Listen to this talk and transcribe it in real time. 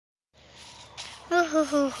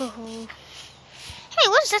Ooh. Hey,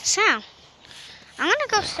 what is that sound? I'm gonna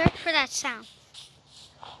go search for that sound.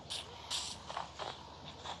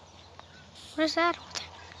 What is that over there?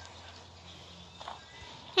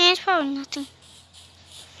 Yeah, it's probably nothing.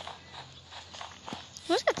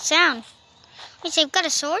 What's that sound? Wait, they've got a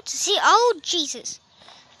sword? See? Oh, Jesus.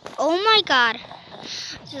 Oh, my God.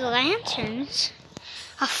 The lanterns.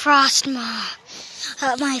 A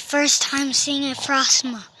Frostmaw. My first time seeing a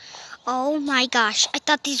Frostmaw. Oh, my gosh. I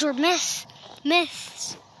thought these were myths.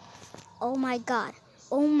 Oh, my God.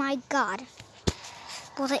 Oh, my God.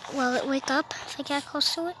 Will it wake up if I get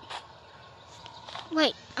close to it?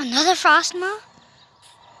 Wait, another Frostmaw?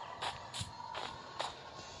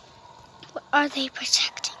 What are they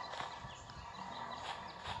protecting?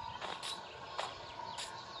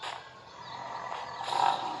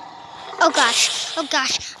 Oh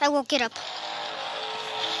gosh, I woke it up.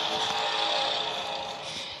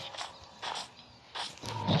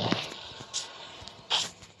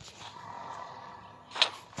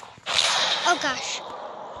 Oh gosh.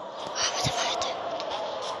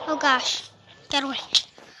 Oh gosh, get away.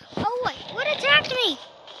 Oh wait, what attacked me?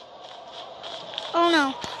 Oh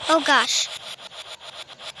no, oh gosh.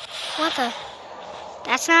 What the?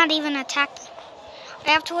 That's not even an attack.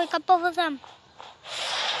 I have to wake up both of them.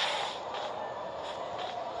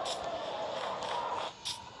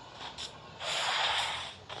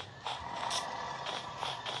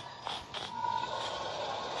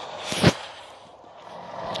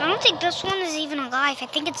 I don't think this one is even alive. I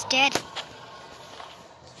think it's dead.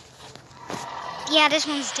 Yeah, this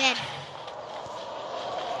one's dead.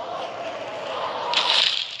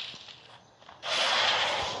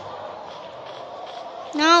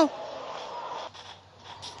 No.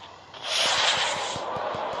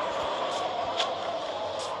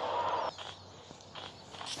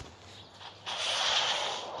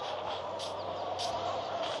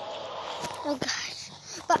 Oh gosh.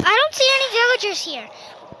 But I don't see any villagers here.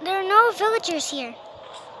 There are no villagers here.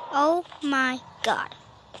 Oh my God.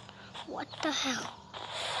 What the hell?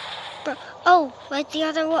 Bro. Oh, like the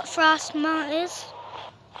other what Frostmaw is?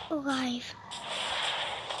 Alive.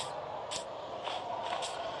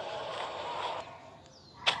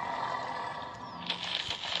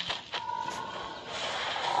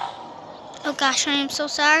 Oh gosh, I am so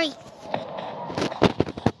sorry.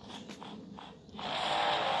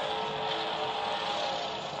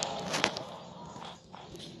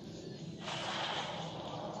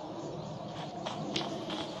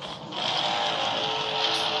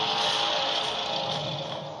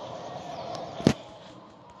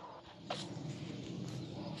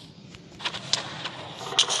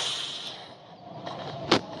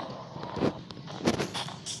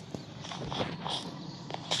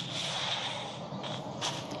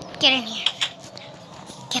 Get in here.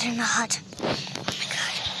 Get in the hut. Oh my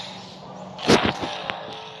God.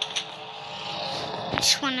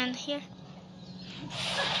 There's one in here.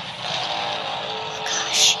 Oh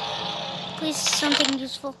gosh. Please, something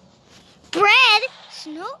useful. Bread?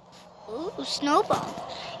 Ooh,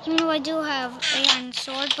 snowball. Even though I do have an iron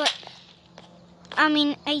sword, but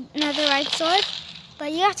another iron sword.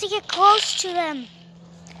 But you have to get close to them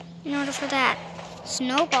in order for that.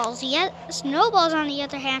 Snowballs. Yeah, snowballs on the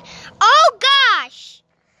other hand. Oh gosh!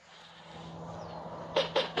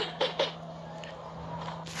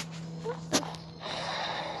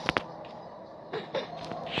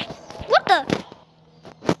 What the?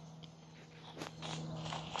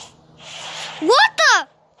 What the?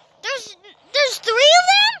 There's 3 of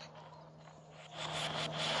them?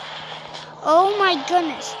 Oh my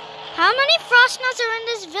goodness. How many Frostmaws are in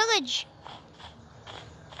this village?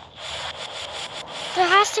 There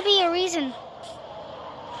has to be a reason.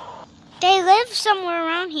 They live somewhere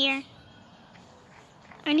around here.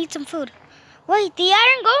 I need some food. Wait, the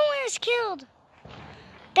Iron Golem is killed.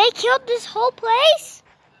 They killed this whole place?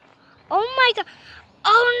 Oh my God.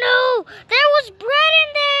 Oh no, there was bread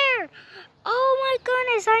in there. Oh my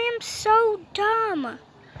goodness, I am so dumb.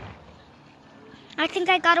 I think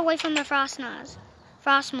I got away from the Frostmaws.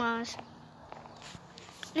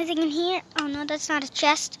 Anything in here? Oh no, that's not a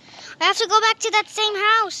chest. I have to go back to that same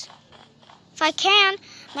house. If I can.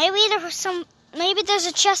 Maybe there's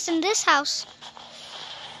a chest in this house.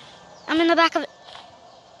 I'm in the back of it.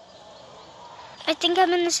 I think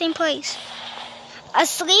I'm in the same place. A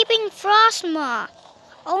sleeping Frostmaw.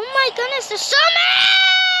 Oh my goodness, there's so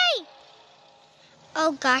many!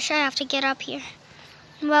 Oh gosh, I have to get up here.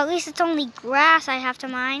 Well, at least it's only grass I have to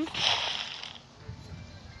mine.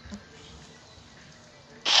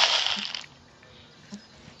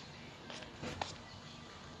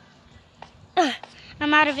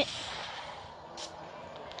 I'm out of it.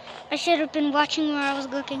 I should have been watching where I was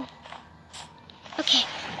looking. Okay,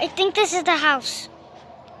 I think this is the house.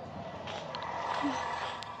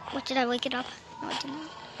 What, did I wake it up? No, I didn't.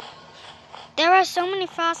 There are so many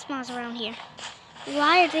Frostmaws around here.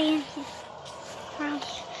 Why are they in here? Around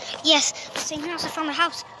here? Yes, the same house. I found the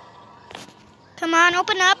house. Come on,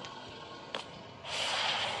 open up.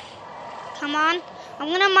 Come on. I'm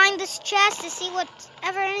gonna mine this chest to see what's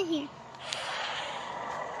ever in here.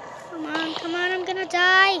 Come on, I'm gonna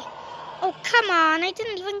die. Oh, come on, I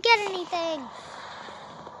didn't even get anything.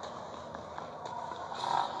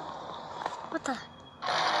 What the?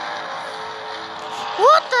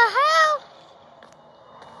 What the hell?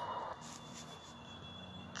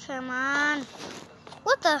 Come on.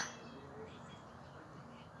 What the?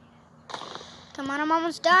 Come on, I'm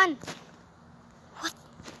almost done. What?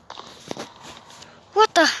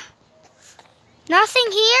 What the?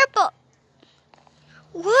 Nothing here, but...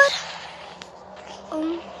 What?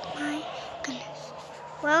 Oh my goodness.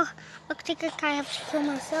 Well, looks like I have to kill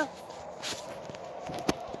myself.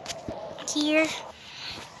 Here.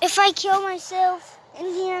 If I kill myself in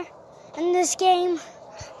here, in this game,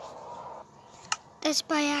 it's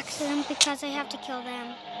by accident because I have to kill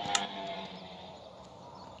them.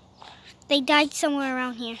 They died somewhere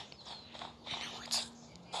around here. I know it.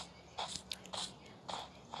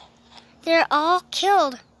 They're all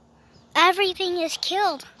killed. Everything is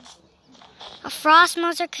killed. The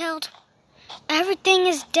Frostmaws are killed. Everything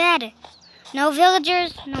is dead. No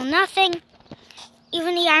villagers, no nothing.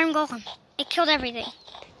 Even the Iron Golem. It killed everything.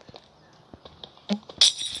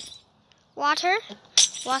 Water,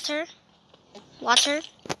 water, water,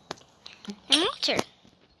 and water.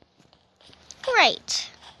 Great.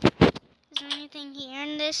 Is there anything here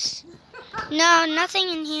in this? No, nothing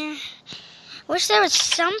in here. Wish there was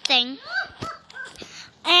something.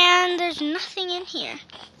 And there's nothing in here.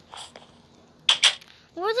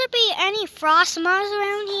 Will there be any Frostmaws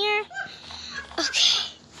around here? Okay.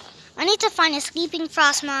 I need to find a sleeping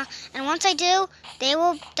Frostmaw, and once I do, they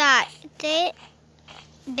will die.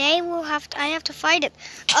 They will have to, I have to fight it.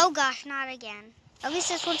 Oh gosh, not again. At least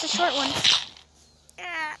this one's a short one.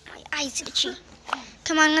 My eyes itchy.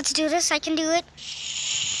 Come on, let's do this. I can do it.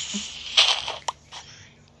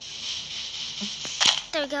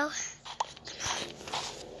 There we go.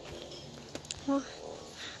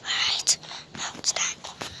 Alright, now it's time.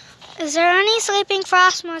 Is there any sleeping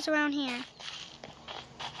Frostmaws around here?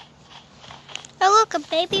 Oh look, a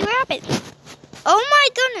baby rabbit. Oh my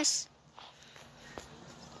goodness.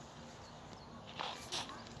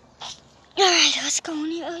 Alright, let's go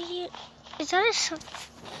in here. Oh, yeah. Is that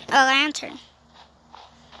a lantern?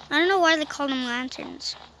 I don't know why they call them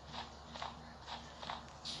lanterns.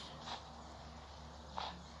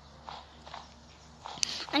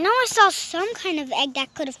 I know I saw some kind of egg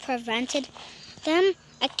that could have prevented them.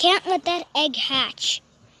 I can't let that egg hatch.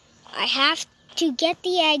 I have to get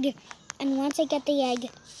the egg, and once I get the egg,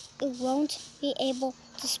 it won't be able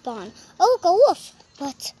to spawn. Oh, look, a wolf!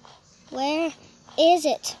 But where is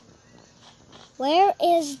it? Where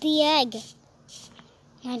is the egg?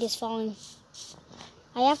 Night is falling.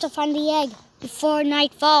 I have to find the egg before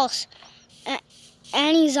night falls.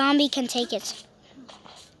 Any zombie can take it.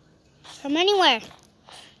 From anywhere.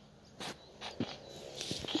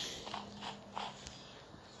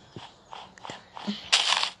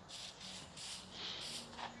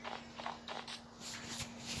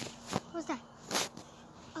 What's that?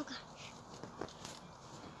 Oh God.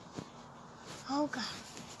 Oh God.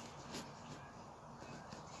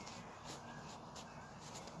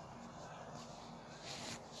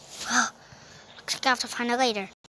 Well, looks like I have to find it later.